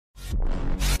Kia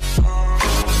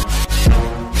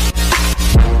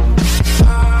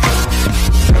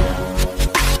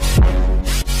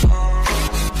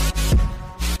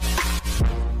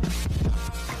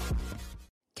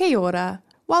ora.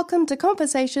 Welcome to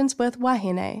Conversations with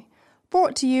Wahine,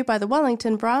 brought to you by the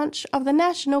Wellington branch of the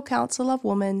National Council of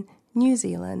Women, New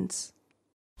Zealand.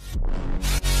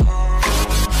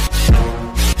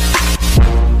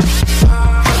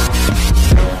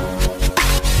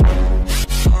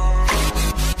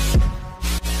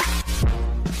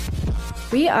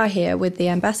 We are here with the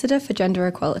Ambassador for Gender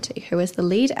Equality, who is the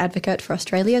lead advocate for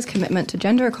Australia's commitment to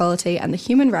gender equality and the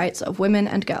human rights of women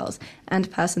and girls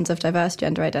and persons of diverse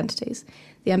gender identities.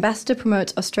 The Ambassador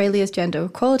promotes Australia's gender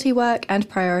equality work and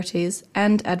priorities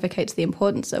and advocates the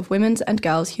importance of women's and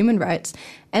girls' human rights,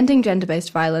 ending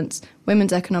gender-based violence,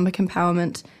 women's economic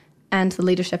empowerment, and the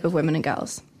leadership of women and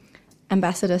girls.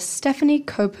 Ambassador Stephanie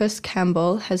Copus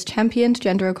Campbell has championed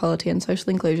gender equality and social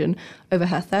inclusion over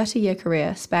her 30-year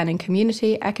career, spanning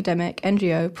community, academic,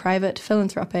 NGO, private,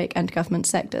 philanthropic, and government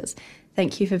sectors.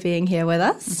 Thank you for being here with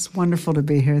us. It's wonderful to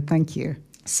be here. Thank you.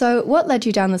 So what led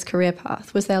you down this career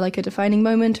path? Was there like a defining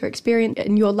moment or experience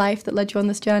in your life that led you on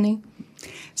this journey?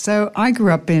 So I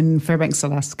grew up in Fairbanks,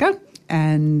 Alaska,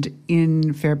 and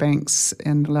in Fairbanks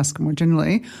and Alaska more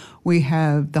generally, we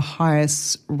have the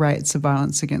highest rates of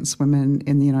violence against women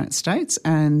in the United States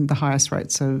and the highest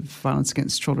rates of violence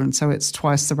against children. So it's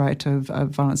twice the rate of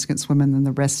violence against women than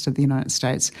the rest of the United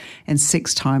States and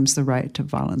 6 times the rate of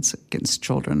violence against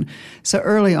children. So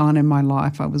early on in my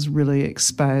life, I was really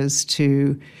exposed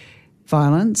to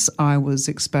violence. I was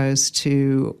exposed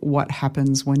to what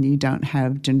happens when you don't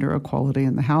have gender equality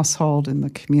in the household, in the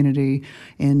community,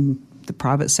 in the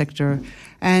private sector.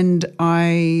 And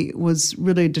I was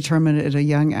really determined at a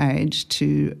young age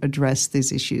to address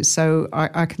these issues. So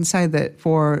I can say that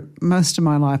for most of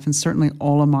my life, and certainly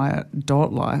all of my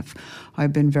adult life,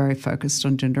 I've been very focused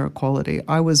on gender equality.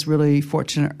 I was really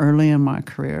fortunate early in my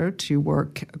career to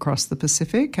work across the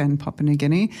Pacific and Papua New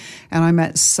Guinea, and I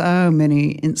met so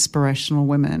many inspirational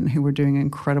women who were doing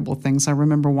incredible things. I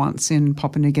remember once in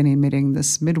Papua New Guinea meeting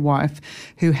this midwife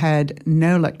who had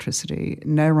no electricity,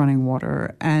 no running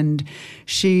water, and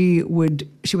she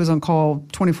was on call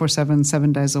 24/7,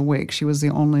 7 days a week. She was the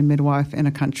only midwife in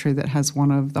a country that has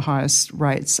one of the highest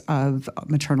rates of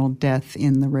maternal death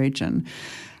in the region.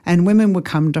 And women would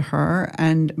come to her,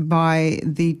 and by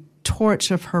the torch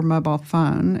of her mobile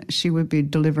phone, she would be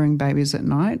delivering babies at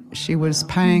night. She was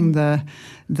paying the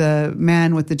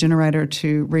man with the generator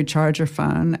to recharge her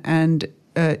phone, and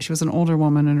she was an older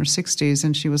woman in her 60s,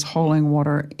 and she was hauling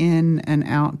water in and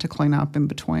out to clean up in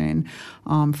between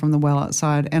from the well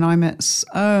outside. And I met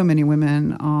so many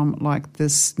women like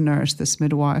this nurse, this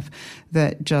midwife,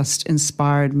 that just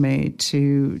inspired me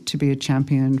to be a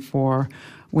champion for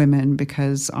women,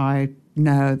 because I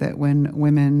know that when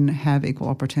women have equal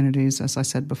opportunities, as I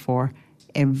said before,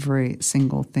 every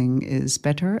single thing is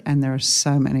better, and there are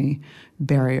so many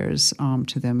barriers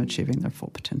to them achieving their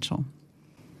full potential.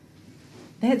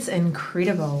 That's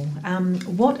incredible.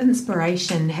 What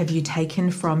inspiration have you taken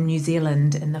from New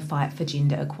Zealand in the fight for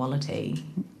gender equality?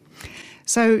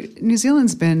 So New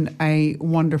Zealand's been a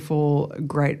wonderful,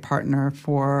 great partner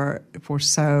for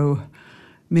so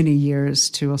many years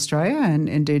to Australia, and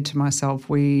indeed to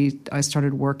myself. I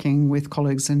started working with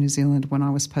colleagues in New Zealand when I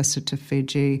was posted to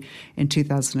Fiji in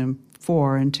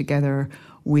 2004, and together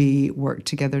we worked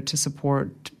together to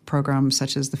support programs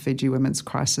such as the Fiji Women's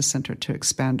Crisis Centre to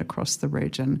expand across the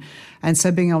region. And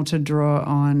so being able to draw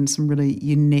on some really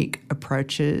unique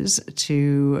approaches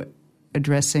to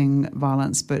addressing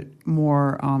violence, but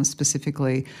more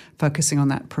specifically focusing on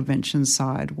that prevention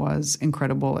side was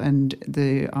incredible. And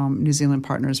the New Zealand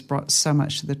partners brought so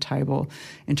much to the table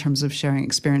in terms of sharing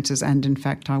experiences. And in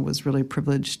fact, I was really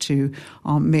privileged to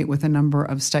meet with a number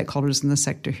of stakeholders in the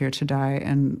sector here today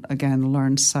and, again,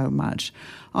 learned so much.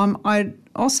 I'd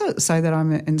also say that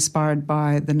I'm inspired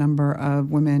by the number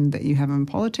of women that you have in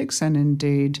politics, and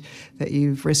indeed that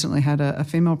you've recently had a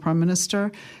female Prime Minister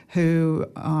who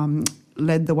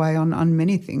led the way on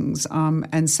many things.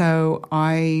 And so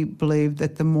I believe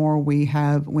that the more we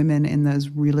have women in those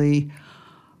really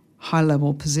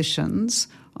high-level positions,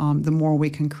 the more we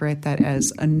can create that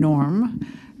as a norm,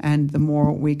 and the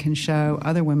more we can show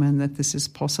other women that this is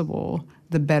possible,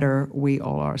 the better we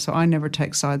all are. So I never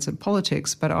take sides in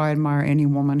politics, but I admire any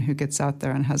woman who gets out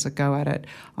there and has a go at it.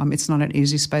 It's not an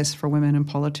easy space for women in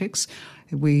politics.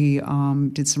 We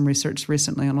did some research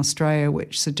recently on Australia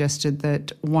which suggested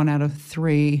that 1 out of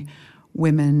 3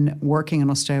 women working in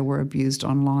Australia were abused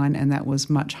online, and that was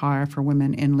much higher for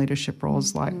women in leadership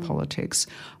roles like politics.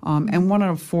 And 1 out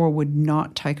of 4 would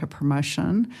not take a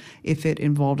promotion if it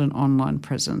involved an online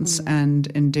presence. And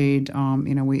indeed,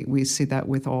 we see that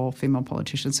with all female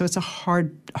politicians. So it's a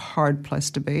hard place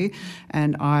to be,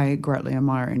 and I greatly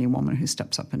admire any woman who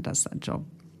steps up and does that job.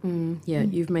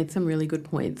 You've made some really good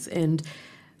points. And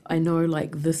I know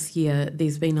this year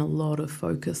there's been a lot of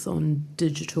focus on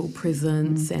digital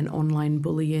presence and online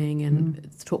bullying, and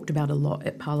it's talked about a lot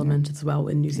at Parliament as well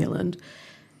in New Zealand.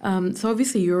 So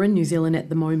obviously you're in New Zealand at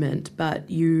the moment, but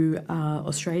you are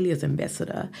Australia's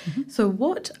ambassador. So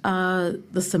what are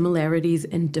the similarities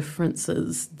and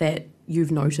differences that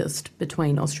you've noticed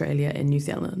between Australia and New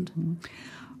Zealand?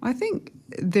 I think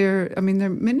there are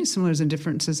many similarities and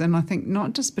differences, and I think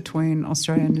not just between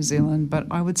Australia and New Zealand, but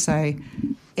I would say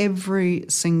every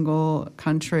single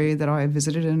country that I have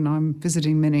visited, and I'm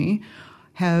visiting many,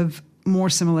 have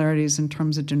more similarities in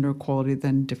terms of gender equality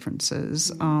than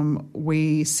differences.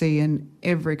 We see in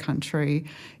every country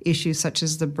issues such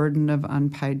as the burden of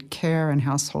unpaid care and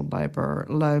household labour,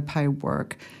 low paid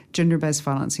work, gender-based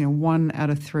violence. 1 out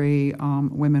of 3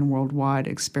 women worldwide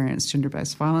experience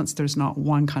gender-based violence. There's not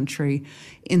one country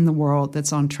in the world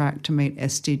that's on track to meet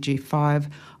SDG 5,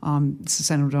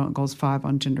 Sustainable Development Goals 5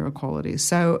 on gender equality.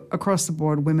 So across the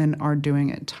board, women are doing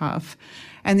it tough.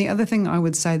 And the other thing I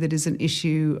would say that is an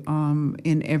issue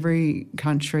in every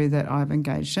country that I've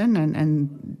engaged in,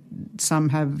 and some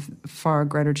have far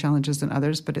greater challenges than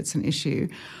others, but it's an issue,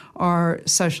 are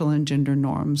social and gender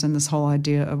norms and this whole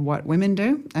idea of what women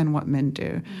do and what men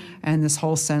do. And this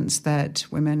whole sense that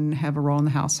women have a role in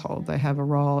the household, they have a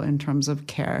role in terms of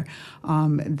care,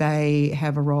 they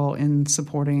have a role in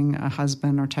supporting a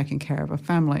husband or taking care of a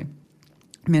family.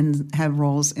 Men have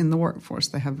roles in the workforce,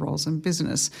 they have roles in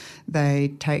business,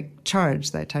 they take charge,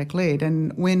 they take lead.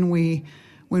 And when we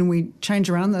change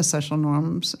around those social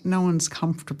norms, no one's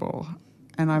comfortable.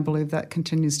 And I believe that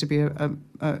continues to be an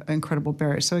incredible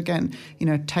barrier. So again,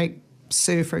 take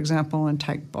Sue, for example, and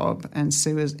take Bob. And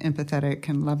Sue is empathetic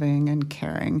and loving and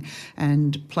caring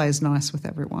and plays nice with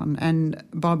everyone. And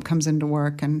Bob comes into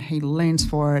work and he leans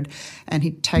forward and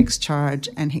he takes charge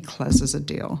and he closes a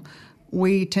deal.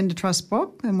 We tend to trust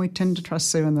Bob and we tend to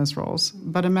trust Sue in those roles.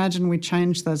 But imagine we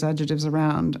change those adjectives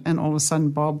around and all of a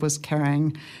sudden Bob was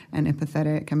caring and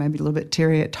empathetic and maybe a little bit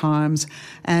teary at times,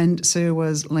 and Sue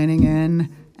was leaning in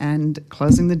and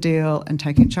closing the deal and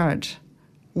taking charge.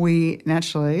 We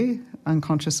naturally,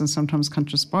 unconscious and sometimes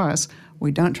conscious bias,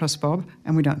 we don't trust Bob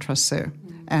and we don't trust Sue.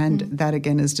 And that,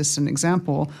 again, is just an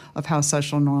example of how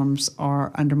social norms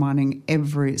are undermining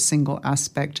every single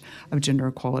aspect of gender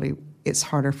equality. It's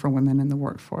harder for women in the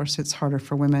workforce. It's harder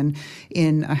for women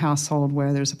in a household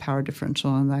where there's a power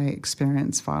differential and they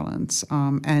experience violence.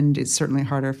 And it's certainly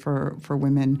harder for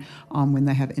women when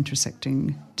they have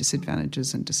intersecting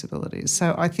disadvantages and disabilities.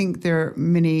 So I think there are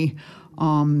many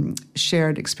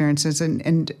shared experiences.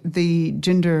 And the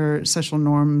Gender Social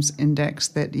Norms Index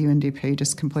that UNDP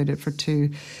just completed for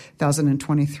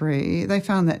 2023, they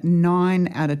found that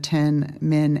 9 out of 10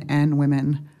 men and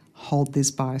women hold these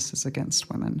biases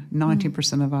against women.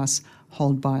 90% of us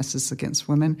hold biases against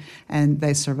women, and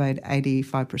they surveyed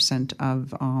 85%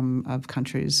 of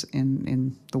countries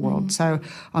in the world. So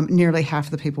nearly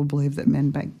half the people believe that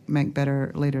men make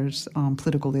better leaders,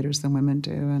 political leaders, than women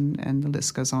do, and the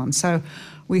list goes on. So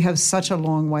we have such a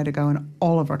long way to go in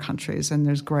all of our countries, and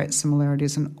there's great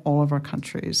similarities in all of our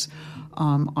countries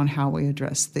on how we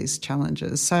address these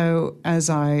challenges. So as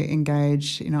I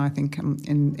engage, I think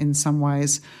in some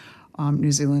ways,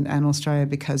 New Zealand and Australia,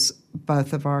 because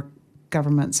both of our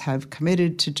governments have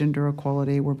committed to gender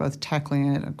equality. We're both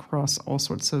tackling it across all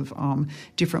sorts of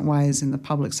different ways in the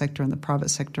public sector and the private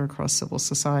sector, across civil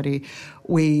society.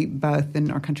 We both in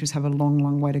our countries have a long,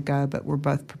 long way to go, but we're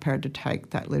both prepared to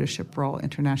take that leadership role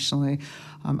internationally.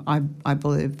 I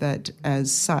believe that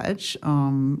as such,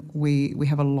 we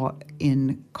have a lot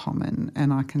in common,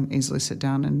 and I can easily sit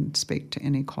down and speak to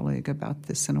any colleague about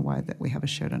this in a way that we have a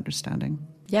shared understanding.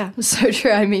 Yeah, so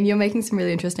true. I mean, you're making some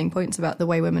really interesting points about the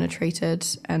way women are treated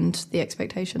and the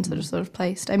expectations that are sort of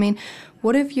placed. I mean,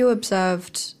 what have you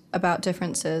observed about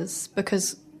differences?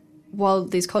 Because while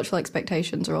these cultural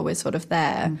expectations are always sort of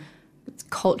there,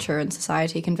 culture and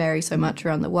society can vary so much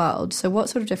around the world. So what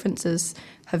sort of differences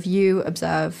have you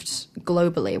observed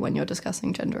globally when you're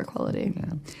discussing gender equality?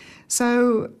 Yeah.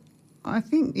 So I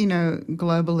think,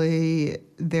 globally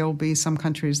there'll be some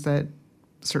countries that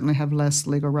certainly have less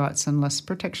legal rights and less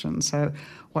protection. So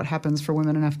what happens for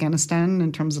women in Afghanistan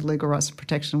in terms of legal rights and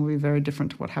protection will be very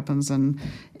different to what happens in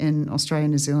Australia,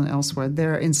 New Zealand, elsewhere.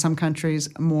 There are, in some countries,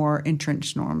 more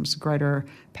entrenched norms, greater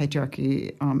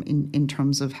patriarchy in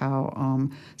terms of how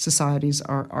societies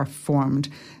are formed.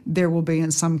 There will be,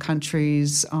 in some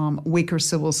countries, weaker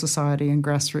civil society and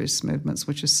grassroots movements,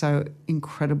 which is so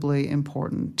incredibly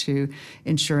important to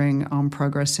ensuring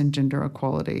progress in gender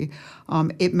equality.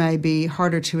 It may be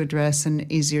harder to address and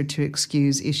easier to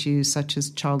excuse issues such as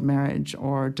child marriage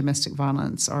or domestic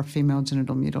violence or female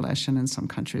genital mutilation in some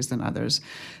countries than others.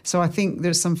 So I think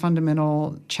there's some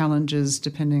fundamental challenges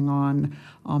depending on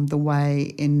the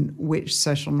way in which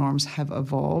social norms have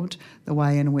evolved, the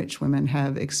way in which women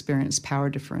have experienced power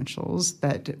differentials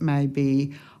that may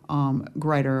be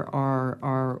greater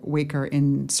or weaker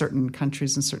in certain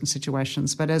countries and certain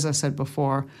situations. But as I said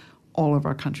before, all of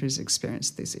our countries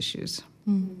experience these issues.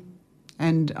 Mm.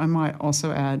 And I might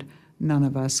also add, none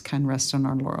of us can rest on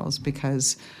our laurels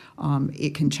because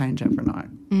it can change overnight.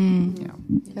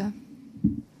 Yeah.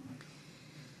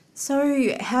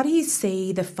 So how do you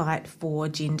see the fight for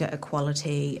gender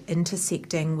equality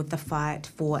intersecting with the fight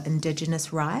for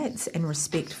Indigenous rights and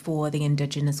respect for the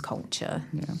Indigenous culture?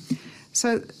 Yeah.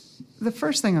 So the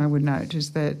first thing I would note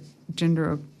is that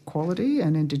gender equality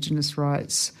and Indigenous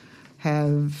rights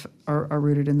are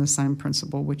rooted in the same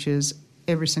principle, which is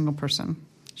every single person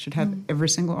should have every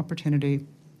single opportunity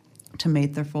to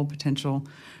meet their full potential,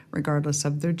 regardless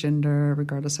of their gender,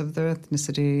 regardless of their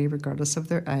ethnicity, regardless of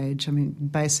their age. I mean,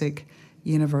 basic,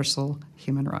 universal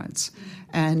human rights.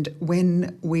 And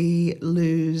when we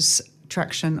lose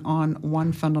traction on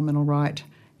one fundamental right,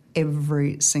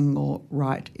 every single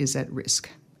right is at risk.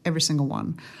 Every single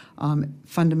one.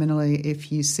 Fundamentally,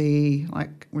 if you see,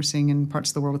 like we're seeing in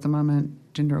parts of the world at the moment,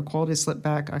 gender equality slip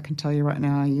back, I can tell you right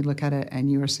now, you look at it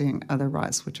and you are seeing other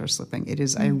rights which are slipping. It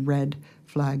is a red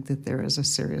flag that there is a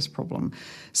serious problem.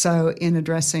 So in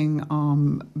addressing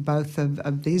both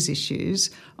of these issues,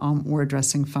 we're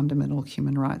addressing fundamental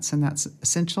human rights, and that's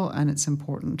essential and it's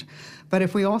important. But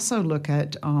if we also look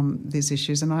at these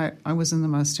issues, and I was in the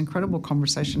most incredible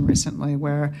conversation recently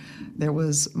where there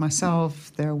was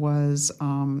myself, there was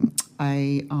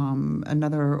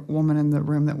another woman in the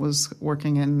room that was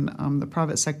working in the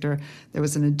private sector, there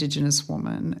was an Indigenous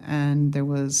woman, and there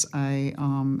was a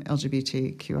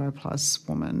LGBTQI plus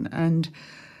woman, and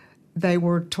they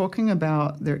were talking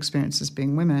about their experiences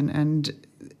being women. And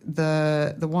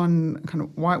the one kind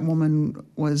of white woman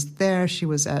was there. She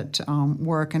was at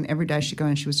work, and every day she'd go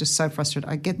in, she was just so frustrated.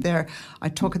 I get there, I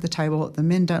talk at the table, the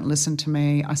men don't listen to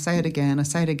me. I say it again.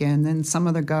 Then some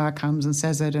other guy comes and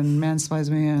says it and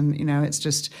mansplains me, and it's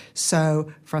just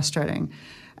so frustrating.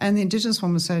 And the Indigenous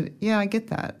woman said, yeah, I get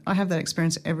that. I have that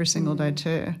experience every single day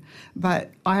too.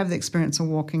 But I have the experience of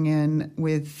walking in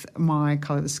with my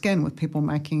colour of the skin, with people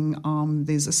making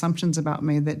these assumptions about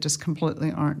me that just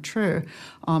completely aren't true,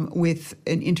 with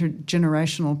an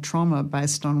intergenerational trauma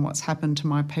based on what's happened to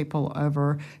my people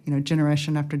over,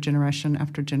 generation after generation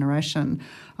after generation.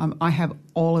 I have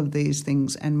all of these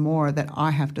things and more that I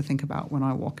have to think about when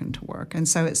I walk into work. And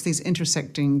so it's these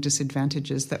intersecting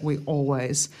disadvantages that we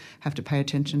always have to pay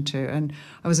attention to. And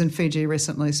I was in Fiji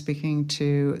recently speaking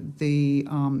to the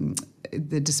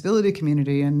disability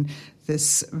community, and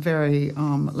this very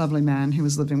lovely man who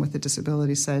was living with a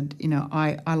disability said,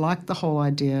 I like the whole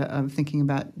idea of thinking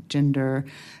about gender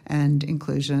and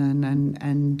inclusion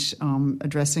and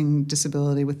addressing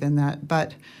disability within that.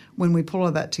 But when we pull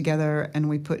all that together and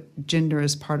we put gender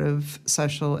as part of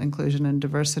social inclusion and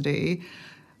diversity,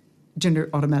 gender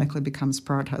automatically becomes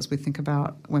prioritised. We think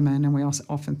about women, and we also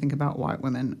often think about white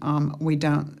women.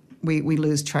 We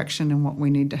lose traction in what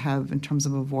we need to have in terms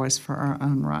of a voice for our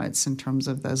own rights, in terms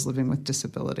of those living with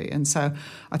disability. And so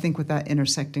I think with that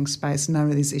intersecting space, none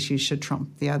of these issues should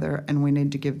trump the other, and we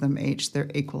need to give them each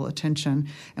their equal attention,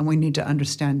 and we need to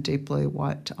understand deeply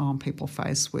what people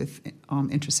face with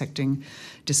intersecting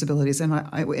disabilities and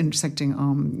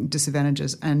intersecting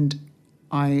disadvantages. And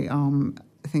I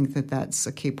think that that's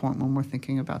a key point when we're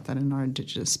thinking about that in our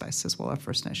Indigenous space as well, our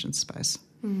First Nations space.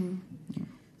 Mm. Yeah.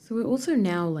 So we're also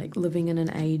now living in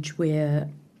an age where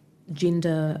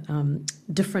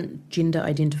different gender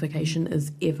identification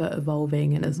is ever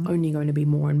evolving and is only going to be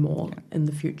more and more in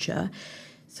the future.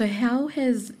 So how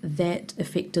has that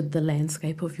affected the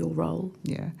landscape of your role?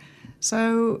 Yeah.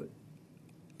 So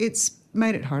it's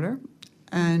made it harder,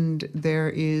 and there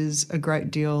is a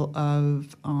great deal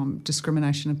of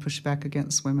discrimination and pushback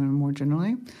against women more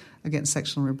generally, against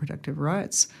sexual and reproductive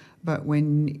rights. But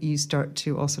when you start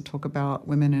to also talk about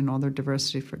women and all their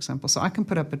diversity, for example, so I can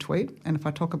put up a tweet, and if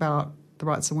I talk about the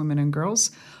rights of women and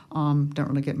girls, don't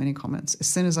really get many comments. As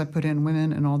soon as I put in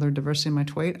women and all their diversity in my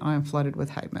tweet, I am flooded with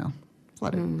hate mail.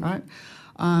 Right?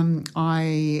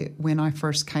 When I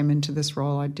first came into this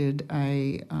role, I did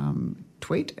a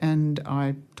tweet, and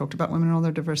I talked about women and all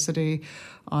their diversity.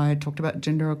 I talked about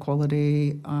gender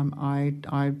equality. I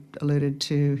alluded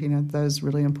to those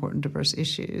really important diverse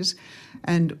issues,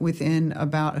 and within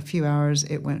about a few hours,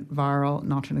 it went viral.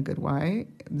 Not in a good way.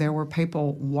 There were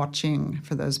people watching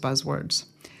for those buzzwords,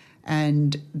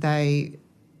 and they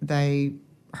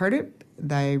heard it.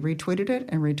 They retweeted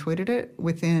it.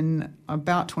 Within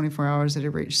about 24 hours, it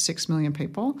had reached 6 million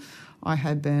people. I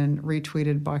had been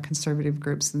retweeted by conservative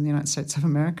groups in the United States of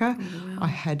America. Oh, wow. I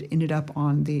had ended up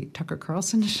on the Tucker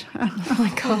Carlson show. Oh,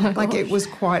 my God. It was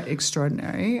quite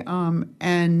extraordinary.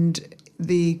 And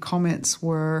the comments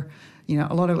were...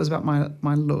 a lot of it was about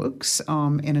my looks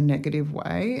in a negative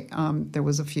way. There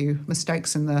was a few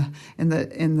mistakes in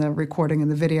the recording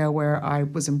and the video where I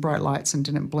was in bright lights and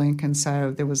didn't blink, and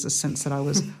so there was a sense that I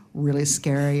was really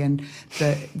scary. And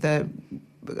the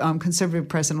conservative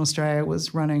press in Australia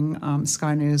was running,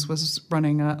 Sky News was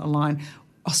running a line,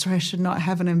 Australia should not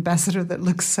have an ambassador that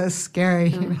looks so scary.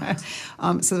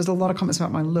 So there's a lot of comments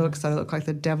about my looks, that I look like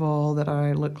the devil, that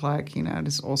I look like,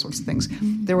 just all sorts of things.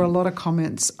 There were a lot of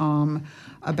comments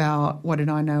about what did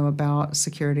I know about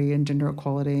security and gender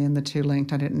equality, and the two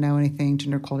linked. I didn't know anything.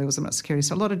 Gender equality was about security.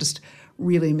 So a lot of just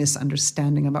really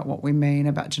misunderstanding about what we mean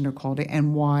about gender equality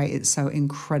and why it's so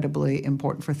incredibly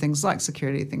important for things like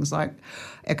security, things like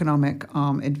economic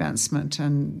advancement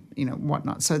and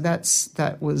whatnot. So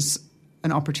that was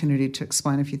an opportunity to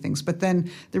explain a few things. But then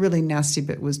the really nasty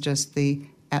bit was just the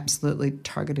absolutely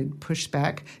targeted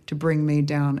pushback to bring me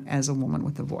down as a woman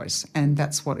with a voice. And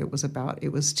that's what it was about.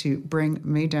 It was to bring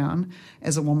me down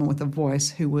as a woman with a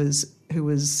voice who was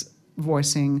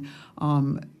voicing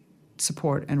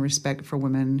support and respect for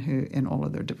women who in all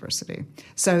of their diversity.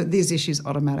 So these issues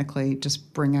automatically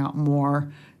just bring out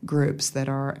more groups that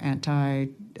are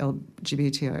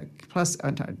anti-LGBTI+,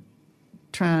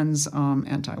 anti-trans,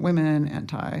 anti-women,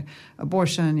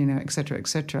 anti-abortion, et cetera, et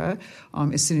cetera.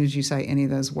 As soon as you say any of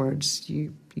those words,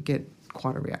 you get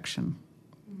quite a reaction.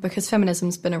 Because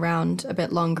feminism's been around a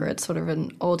bit longer, it's sort of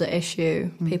an older issue.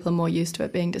 People are more used to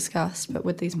it being discussed, but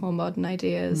with these more modern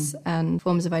ideas and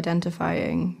forms of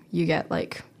identifying, you get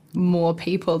more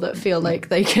people that feel like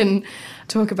they can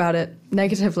talk about it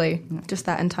negatively, just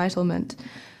that entitlement.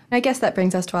 I guess that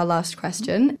brings us to our last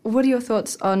question. What are your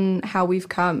thoughts on how we've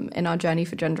come in our journey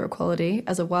for gender equality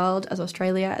as a world, as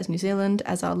Australia, as New Zealand,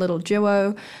 as our little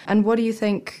duo? And what do you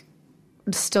think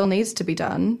still needs to be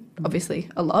done? Obviously,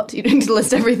 a lot. You don't need to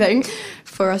list everything.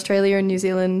 For Australia and New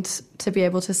Zealand to be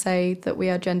able to say that we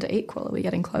are gender equal. Are we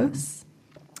getting close?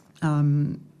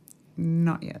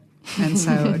 Not yet. And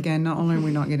so, again, not only are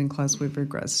we not getting close, we've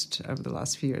regressed over the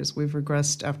last few years. We've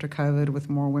regressed after COVID with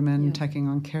more women taking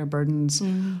on care burdens,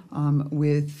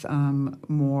 with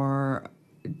more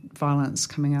violence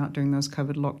coming out during those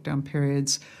COVID lockdown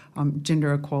periods.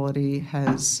 Gender equality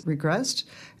has regressed,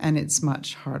 and it's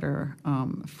much harder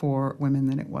for women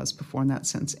than it was before in that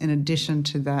sense. In addition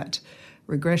to that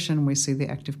regression, we see the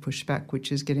active pushback,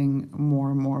 which is getting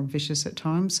more and more vicious at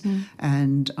times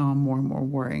and more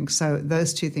worrying. So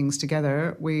those two things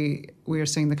together, we are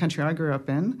seeing the country I grew up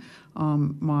in.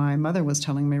 My mother was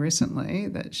telling me recently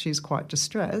that she's quite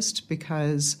distressed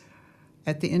because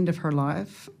at the end of her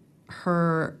life,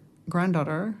 her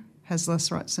granddaughter has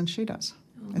less rights than she does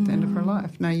at the end of her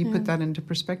life. Now, you put that into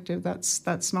perspective,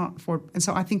 that's not for... And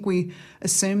so I think we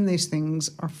assume these things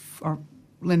are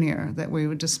linear, that we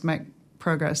would just make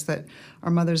progress, that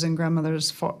our mothers and grandmothers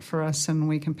fought for us and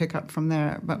we can pick up from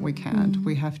there, but we can't.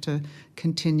 We have to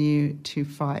continue to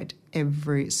fight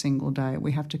every single day.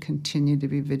 We have to continue to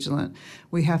be vigilant.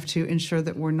 We have to ensure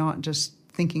that we're not just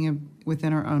thinking of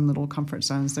within our own little comfort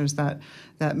zones. There's that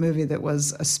movie that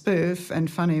was a spoof and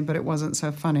funny, but it wasn't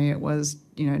so funny. It was,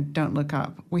 Don't Look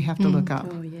Up. We have to look up.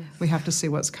 Oh, yes. We have to see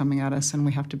what's coming at us, and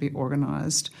we have to be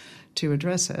organised to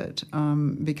address it,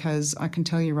 because I can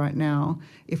tell you right now,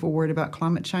 if we're worried about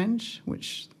climate change,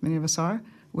 which many of us are,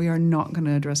 we are not going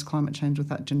to address climate change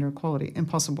without gender equality.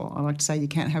 Impossible. I like to say you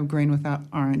can't have green without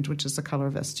orange, which is the colour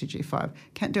of S2G5.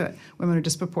 Can't do it. Women are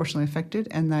disproportionately affected,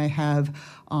 and they have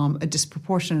a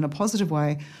disproportionate, in a positive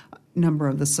way, number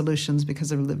of the solutions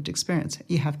because of lived experience.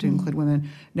 You have to include women.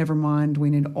 Never mind, we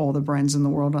need all the brains in the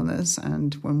world on this,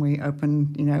 and when we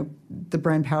open, the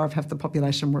brain power of half the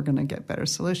population, we're going to get better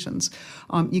solutions.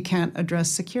 You can't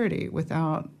address security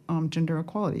without gender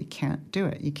equality. You can't do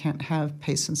it. You can't have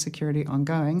peace and security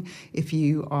ongoing if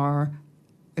you are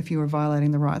if you are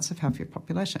violating the rights of half your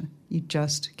population. You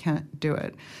just can't do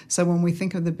it. So when we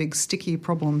think of the big sticky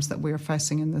problems that we are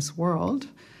facing in this world,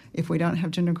 if we don't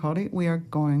have gender equality, we are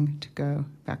going to go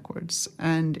backwards.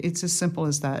 And it's as simple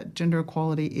as that. Gender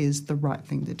equality is the right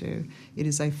thing to do. It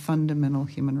is a fundamental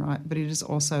human right, but it is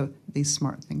also the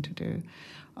smart thing to do.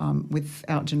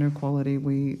 Without gender equality,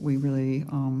 we really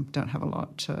don't have a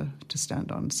lot to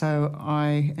stand on. So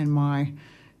I, in my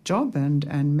job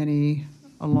and many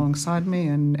alongside me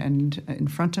and in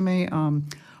front of me,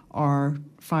 are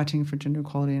fighting for gender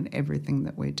equality in everything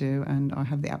that we do, and I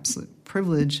have the absolute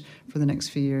privilege for the next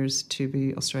few years to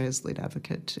be Australia's lead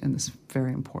advocate in this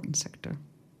very important sector.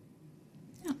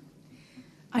 Yeah.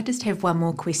 I just have one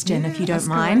more question, if you don't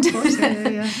mind. Of course.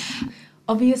 Yeah.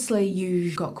 Obviously,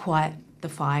 you've got quite the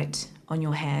fight on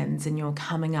your hands, and you're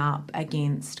coming up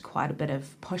against quite a bit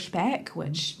of pushback,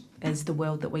 which is the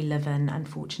world that we live in,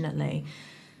 unfortunately.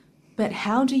 But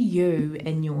how do you,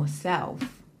 in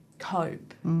yourself,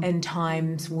 cope in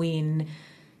times when,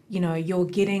 you're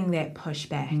getting that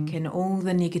pushback and all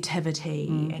the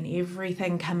negativity and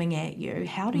everything coming at you?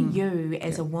 How do you,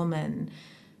 as a woman,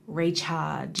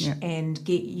 recharge and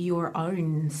get your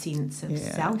own sense of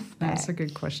self back? That's a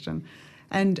good question.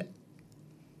 And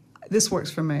this works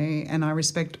for me, and I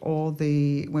respect all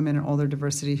the women and all their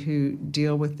diversity who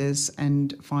deal with this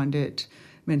and find it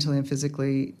mentally and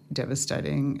physically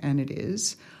devastating, and it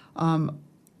is.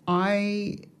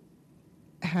 I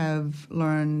have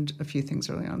learned a few things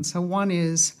early on. So one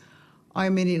is I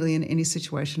immediately in any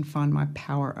situation find my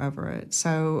power over it.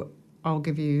 So I'll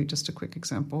give you just a quick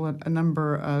example. A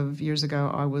number of years ago,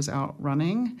 I was out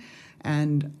running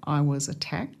and I was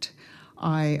attacked.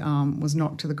 I was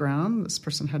knocked to the ground. This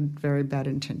person had very bad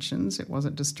intentions. It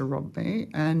wasn't just to rob me.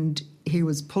 And he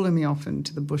was pulling me off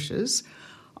into the bushes.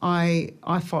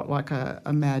 I fought like a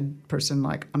mad person.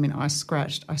 I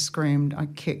scratched, I screamed, I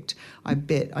kicked, I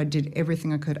bit, I did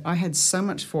everything I could. I had so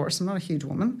much force. I'm not a huge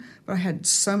woman, but I had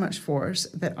so much force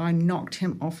that I knocked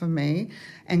him off of me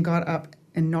and got up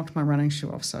and knocked my running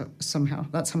shoe off somehow.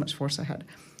 That's how much force I had.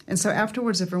 And so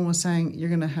afterwards, everyone was saying, you're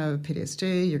going to have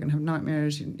PTSD, you're going to have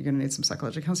nightmares, you're going to need some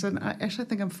psychological counseling. I actually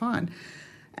think I'm fine.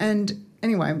 And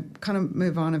anyway, kind of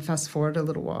move on and fast forward a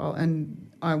little while. And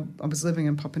I was living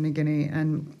in Papua New Guinea,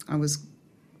 and I was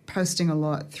posting a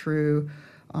lot through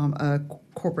a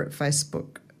corporate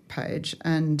Facebook page.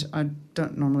 And I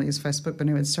don't normally use Facebook, but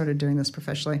anyway, I started doing this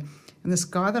professionally. And this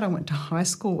guy that I went to high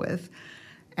school with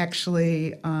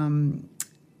actually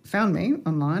found me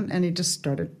online, and he just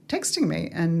started texting me,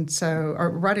 or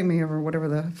writing me over whatever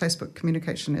the Facebook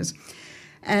communication is.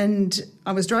 And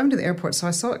I was driving to the airport, so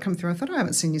I saw it come through. I thought, I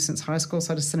haven't seen you since high school,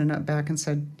 so I just sent a note back and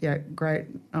said, yeah, great,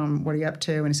 what are you up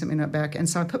to? And he sent me a note back. And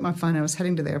so I put my phone, I was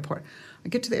heading to the airport. I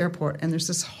get to the airport, and there's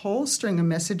this whole string of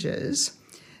messages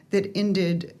that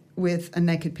ended with a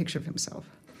naked picture of himself.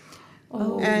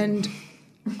 Oh. And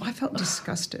I felt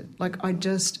disgusted. I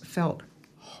just felt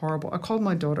horrible. I called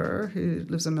my daughter, who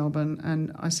lives in Melbourne,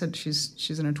 and I said,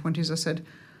 she's in her 20s. I said,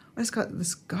 I just got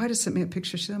this guy just sent me a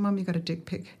picture. She said, Mum, you got a dick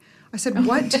pic. I said,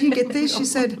 what? Did you get these? She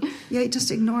said, yeah,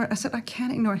 just ignore it. I said, I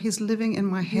can't ignore it. He's living in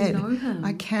my head. You know him.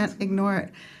 I can't ignore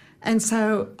it. And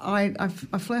so I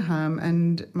flew home,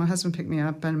 and my husband picked me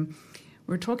up, and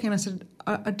we were talking, and I said,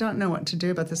 I don't know what to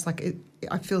do about this.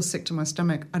 I feel sick to my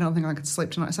stomach. I don't think I could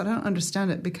sleep tonight. I said, I don't understand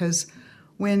it, because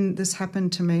when this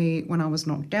happened to me, when I was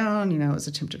knocked down, it was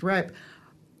attempted rape,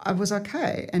 I was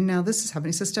okay. And now this is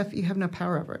happening. He said, Steph, you have no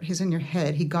power over it. He's in your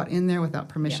head. He got in there without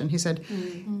permission. Yeah. He said,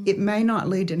 it may not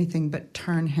lead to anything, but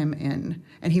turn him in.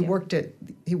 And he worked at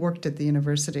the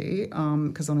university,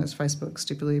 because on his Facebook,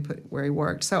 stupidly put where he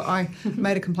worked. So I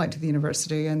made a complaint to the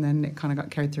university, and then it kind of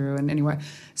got carried through. And anyway,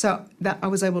 so that I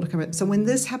was able to come in. So when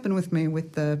this happened with me,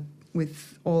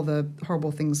 with all the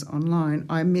horrible things online,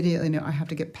 I immediately knew I have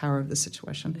to get power of the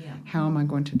situation. Yeah. How am I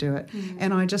going to do it?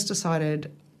 And I just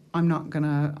decided, I'm not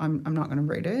gonna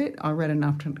read it. I read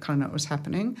enough to kind of know what was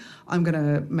happening. I'm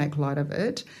gonna make light of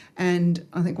it. And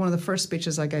I think one of the first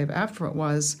speeches I gave after it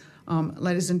was,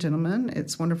 ladies and gentlemen,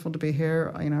 it's wonderful to be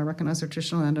here. I recognize our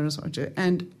traditional landowners,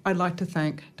 and I'd like to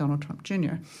thank Donald Trump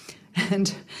Jr.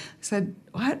 And I said,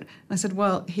 what? And I said,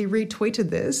 well, he retweeted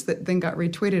this, that then got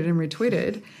retweeted and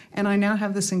retweeted, and I now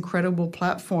have this incredible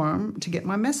platform to get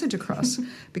my message across.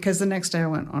 Because the next day I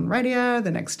went on radio, the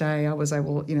next day I was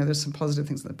able, there's some positive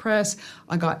things in the press.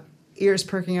 I got ears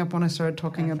perking up when I started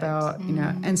talking about,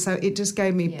 and so it just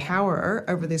gave me power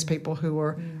over these people who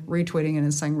were retweeting it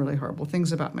and saying really horrible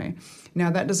things about me. Now,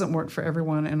 that doesn't work for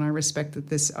everyone, and I respect that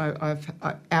this,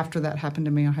 after that happened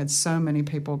to me, I had so many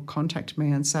people contact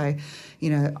me and say,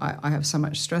 I have so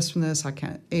much stress from this, I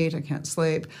can't eat, I can't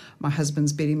sleep, my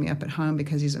husband's beating me up at home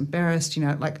because he's embarrassed,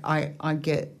 I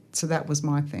get. So that was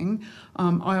my thing.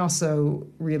 I also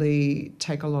really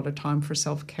take a lot of time for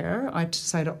self-care. I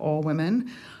say to all women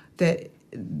that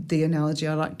the analogy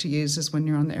I like to use is when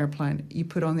you're on the airplane, you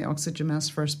put on the oxygen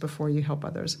mask first before you help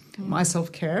others. My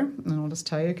self-care, and I'll just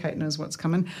tell you, Kate knows what's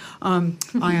coming, I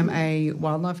am a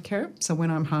wildlife carer. So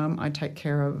when I'm home, I take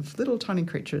care of little tiny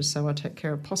creatures. So I take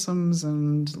care of possums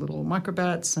and little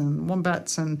microbats and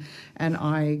wombats, and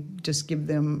I just give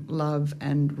them love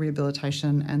and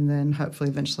rehabilitation, and then hopefully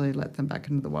eventually let them back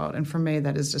into the wild. And for me,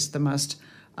 that is just the most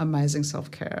amazing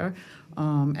self-care.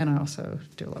 And I also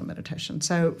do a lot of meditation.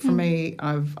 So for me,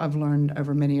 I've learned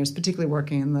over many years, particularly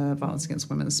working in the violence against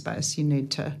women space, you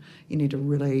need to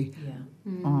really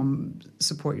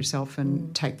support yourself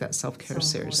and take that self-care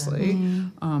seriously.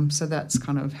 So that's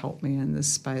kind of helped me in this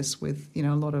space with a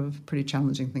lot of pretty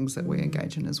challenging things that we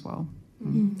engage in as well.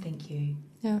 Thank you.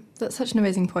 Yeah, that's such an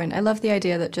amazing point. I love the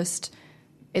idea that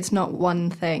it's not one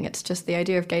thing, it's just the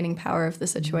idea of gaining power of the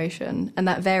situation, and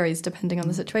that varies depending on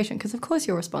the situation, because of course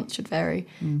your response should vary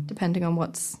depending on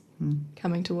what's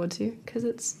coming towards you, because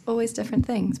it's always different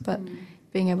things, but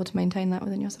being able to maintain that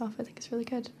within yourself, I think is really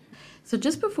good. So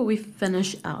just before we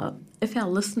finish up, if our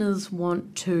listeners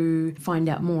want to find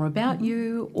out more about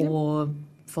you or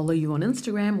follow you on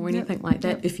Instagram or anything like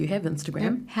that, if you have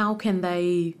Instagram, how can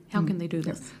they do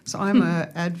this? So I'm an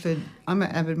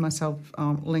avid myself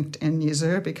LinkedIn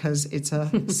user, because it's a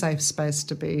safe space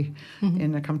to be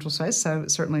in a comfortable space. So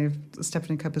certainly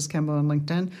Stephanie Copus Campbell on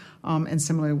LinkedIn, and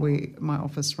similarly my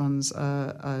office runs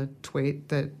a tweet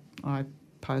that I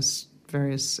post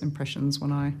various impressions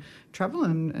when I travel,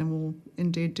 and will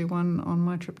indeed do one on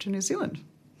my trip to New Zealand.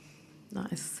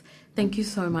 Nice. Thank you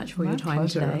so much for your time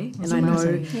pleasure. today. That's and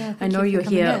amazing. I know you're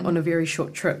here on a very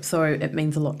short trip, so it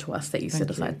means a lot to us that you set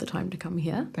aside the time to come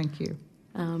here. Thank you.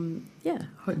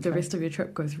 Hope the rest of your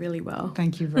trip goes really well.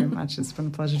 Thank you very much. It's been a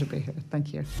pleasure to be here.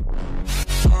 Thank you.